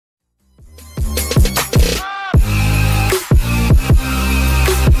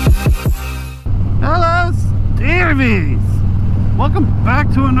Mrs.Stevies! Welcome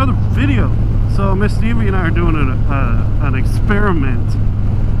back to another video. So Miss Stevie and I are doing an experiment.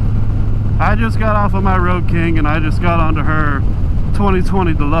 I just got off of my RoadKing and I just got onto her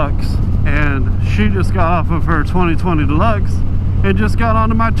 2020 Deluxe, and she just got off of her 2020 Deluxe and just got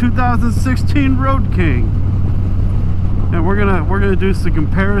onto my 2016 RoadKing. And we're gonna do some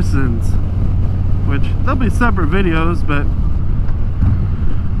comparisons, which they'll be separate videos, but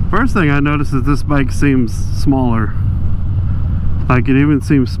first thing I noticed is this bike seems smaller. Like, it even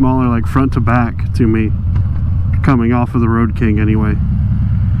seems smaller, like front to back to me, coming off of the RoadKing anyway.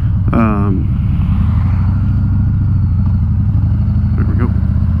 There we go.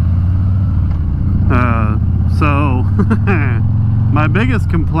 So my biggest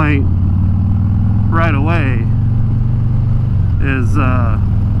complaint right away is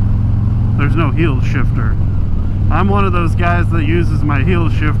there's no heel shifter. I'm one of those guys that uses my heel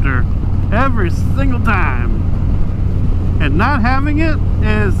shifter every single time, and not having it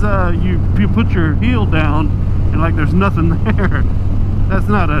is you put your heel down and like there's nothing there. That's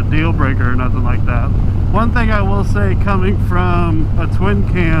not a deal breaker or nothing like that. One thing I will say, coming from a twin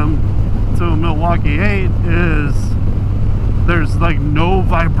cam to a Milwaukee 8, is there's like no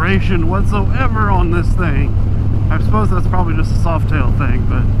vibration whatsoever on this thing. I suppose that's probably just a soft tail thing,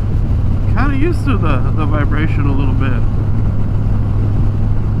 but kind of used to the vibration a little bit.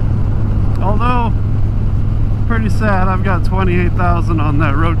 Although, pretty sad, I've got 28,000 on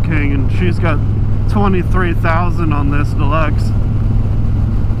that RoadKing and she's got 23,000 on this Deluxe,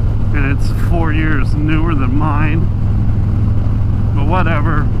 and it's 4 years newer than mine. But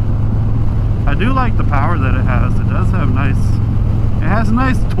whatever. I do like the power that it has. It does have it has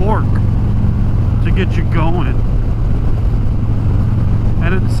nice torque to get you going.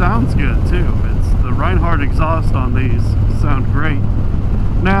 And it sounds good too. It's the Reinhardt exhaust on these sound great.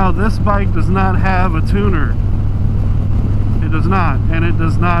 Now this bike does not have a tuner. It does not, and it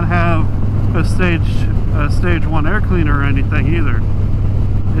does not have a stage 1 air cleaner or anything either.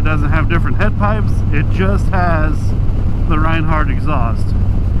 It doesn't have different head pipes. It just has the Reinhardt exhaust.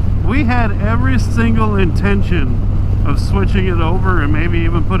 We had every single intention of switching it over and maybe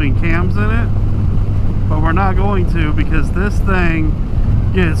even putting cams in it, but we're not going to, because this thing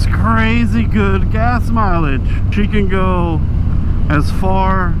gets crazy good gas mileage. She can go as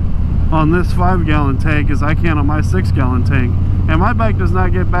far on this 5-gallon tank as I can on my 6-gallon tank, and my bike does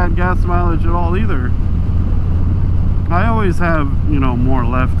not get bad gas mileage at all either. I always have, you know, more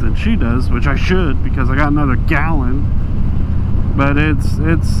left than she does, which I should, because I got another gallon. But it's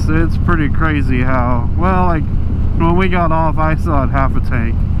pretty crazy how, well, like when we got off I still had half a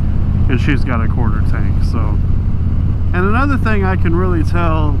tank and she's got a quarter tank. So, and another thing I can really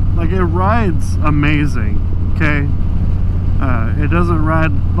tell, like, it rides amazing. Okay, it doesn't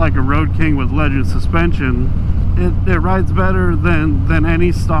ride like a RoadKing with Legend suspension. It rides better than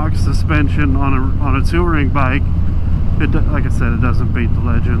any stock suspension on a touring bike. Like I said, it doesn't beat the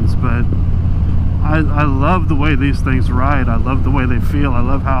Legends, but I love the way these things ride. I love the way they feel. I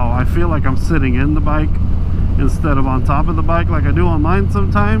love how I feel like I'm sitting in the bike instead of on top of the bike like I do on mine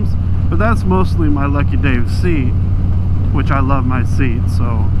sometimes. But that's mostly my Lucky Dave seat, which I love my seat,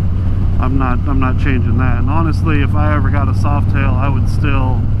 so I'm not changing that. And honestly, if I ever got a soft tail, I would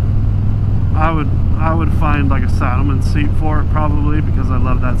find like a Saddleman seat for it, probably, because I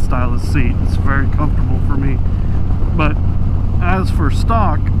love that style of seat. It's very comfortable for me. But as for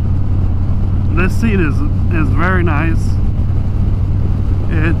stock, this seat is very nice.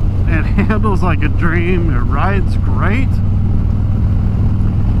 It handles like a dream. It rides great.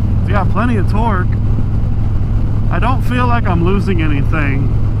 It's got plenty of torque. I don't feel like I'm losing anything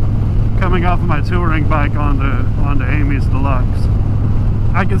coming off of my touring bike onto Amy's Deluxe.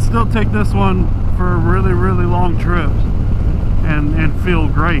 I can still take this one for really, really long trips and feel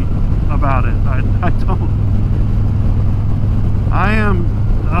great about it.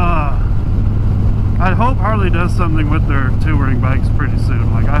 I hope Harley does something with their touring bikes pretty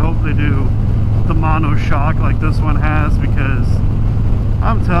soon. Like, I hope they do the mono shock like this one has, because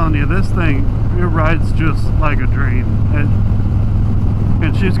I'm telling you, this thing, it rides just like a dream.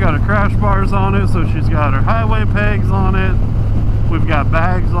 And she's got her crash bars on it, so she's got her highway pegs on it. We've got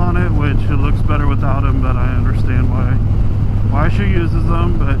bags on it, which it looks better without them, but I understand why she uses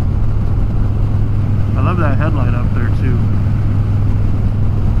them. But I love that headlight up there too.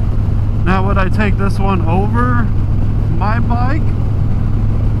 Now, would I take this one over my bike?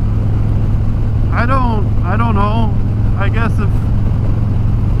 I don't know. I guess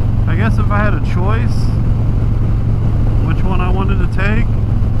if I had a choice which one I wanted to take,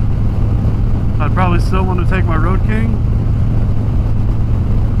 I'd probably still want to take my RoadKing.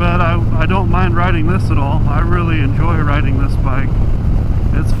 but I don't mind riding this at all. I really enjoy riding this bike.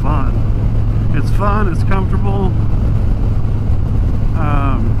 It's fun. It's fun, it's comfortable.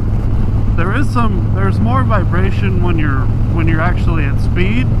 There's more vibration when you're actually at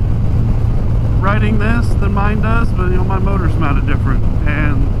speed riding this than mine does, but you know, my motor's mounted different,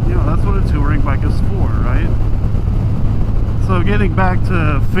 and you know, that's what a touring bike is for, right? So getting back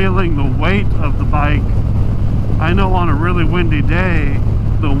to feeling the weight of the bike, I know on a really windy day,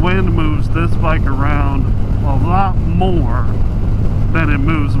 the wind moves this bike around a lot more than it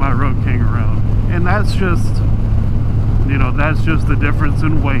moves my RoadKing around. And that's just, you know, that's just the difference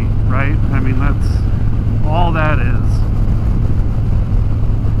in weight, right? I mean, that's all that is.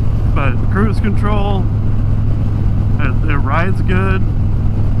 But cruise control, it rides good.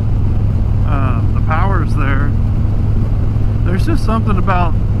 The power's there. There's just something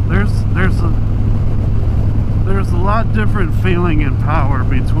about, there's a lot different feeling and power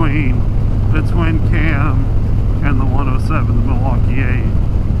between the twin cam and the 107, the Milwaukee 8.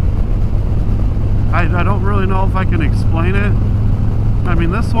 I don't really know if I can explain it. I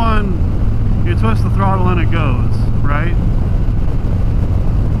mean, this one, you twist the throttle and it goes, right?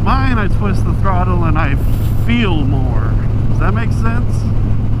 Mine, I twist the throttle and I feel more. Does that make sense?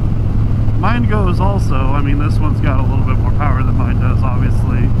 Mine goes also. I mean, this one's got a little bit more power than mine does,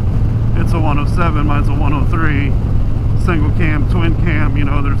 obviously. It's a 107, mine's a 103. Single cam, twin cam, you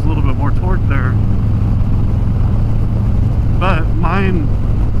know, there's a little bit more torque there. But mine,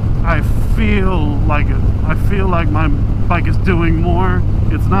 I feel like my bike is doing more.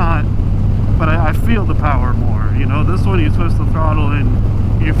 It's not, but I feel the power more. You know, this one you twist the throttle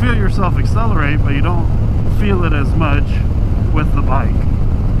and you feel yourself accelerate, but you don't feel it as much with the bike.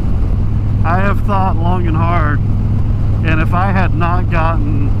 I have thought long and hard, and if I had not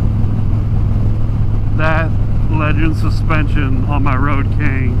gotten that Legend suspension on my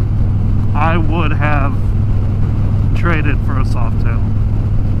RoadKing, I would have traded for a Softail.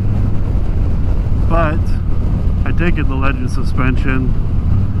 But I did get the Legend suspension,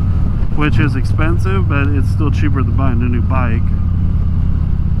 which is expensive, but it's still cheaper than buying a new bike.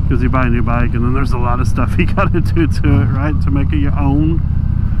 Because you buy a new bike and then there's a lot of stuff you gotta do to it, right, to make it your own.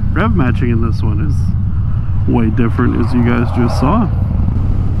 Rev matching in this one is way different, as you guys just saw,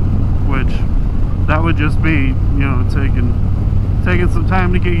 which that would just be, you know, taking some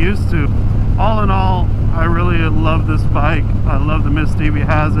time to get used to. All in all, I really love this bike. I love that Mrs.Stevy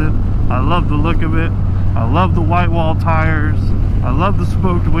has it. I love the look of it. I love the white wall tires. I love the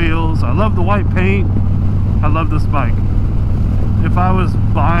spoked wheels. I love the white paint. I love this bike. If I was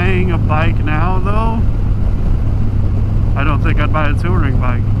buying a bike now, though, I don't think I'd buy a touring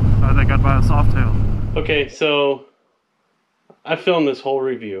bike. I think I'd buy a Softail. Okay, so I filmed this whole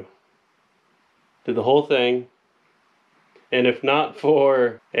review. Did the whole thing. And if not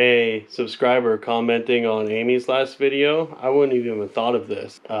for a subscriber commenting on Amy's last video, I wouldn't even have thought of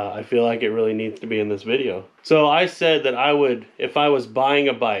this. I feel like it really needs to be in this video. So I said that I would, if I was buying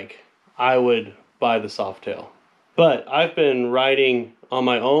a bike, I would buy the Softail. But I've been riding on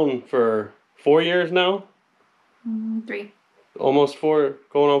my own for 4 years now. 3. Almost 4,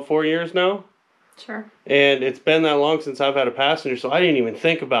 going on 4 years now. Sure. And it's been that long since I've had a passenger, so I didn't even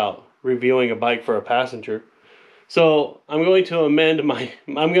think about reviewing a bike for a passenger. So I'm going to amend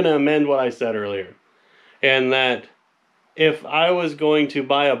what I said earlier. And that if I was going to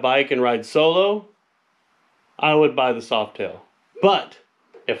buy a bike and ride solo, I would buy the Softail. But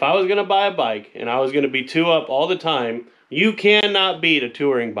if I was going to buy a bike and I was going to be 2-up all the time, you cannot beat a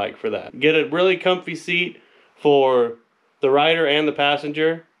touring bike for that. Get a really comfy seat for the rider and the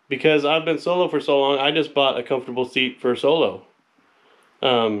passenger. Because I've been solo for so long, I just bought a comfortable seat for solo.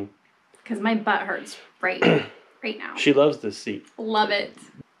 Because my butt hurts right now. She loves this seat. Love it.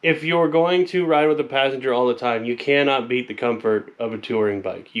 If you're going to ride with a passenger all the time, you cannot beat the comfort of a touring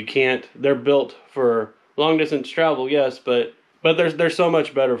bike. You can't. They're built for long distance travel, yes, but they're so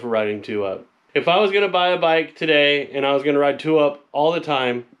much better for riding 2-up. If I was going to buy a bike today and I was going to ride 2-up all the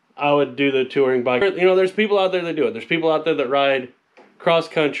time, I would do the touring bike. You know, there's people out there that do it. There's people out there that ride cross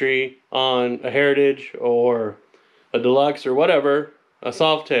country on a Heritage or a Deluxe or whatever, a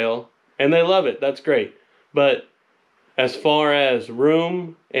Softail, and they love it. That's great. But as far as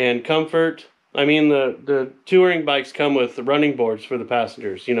room and comfort, I mean, the touring bikes come with running boards for the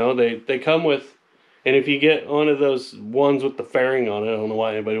passengers. You know, they come with, and if you get one of those ones with the fairing on it, I don't know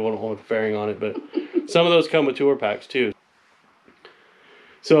why anybody would want one with the fairing on it, but some of those come with tour packs too.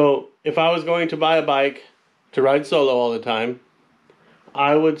 So if I was going to buy a bike to ride solo all the time,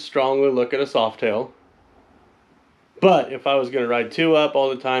 I would strongly look at a Softail. But if I was going to ride 2-up all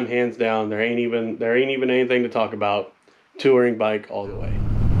the time, hands down, there ain't even anything to talk about. Touring bike all the way.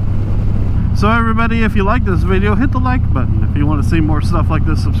 So everybody, if you like this video, hit the like button. If you want to see more stuff like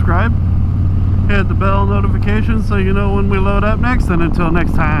this, subscribe. Hit the bell notification so you know when we load up next. And until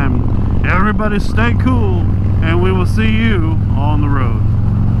next time, everybody stay cool, and we will see you on the road.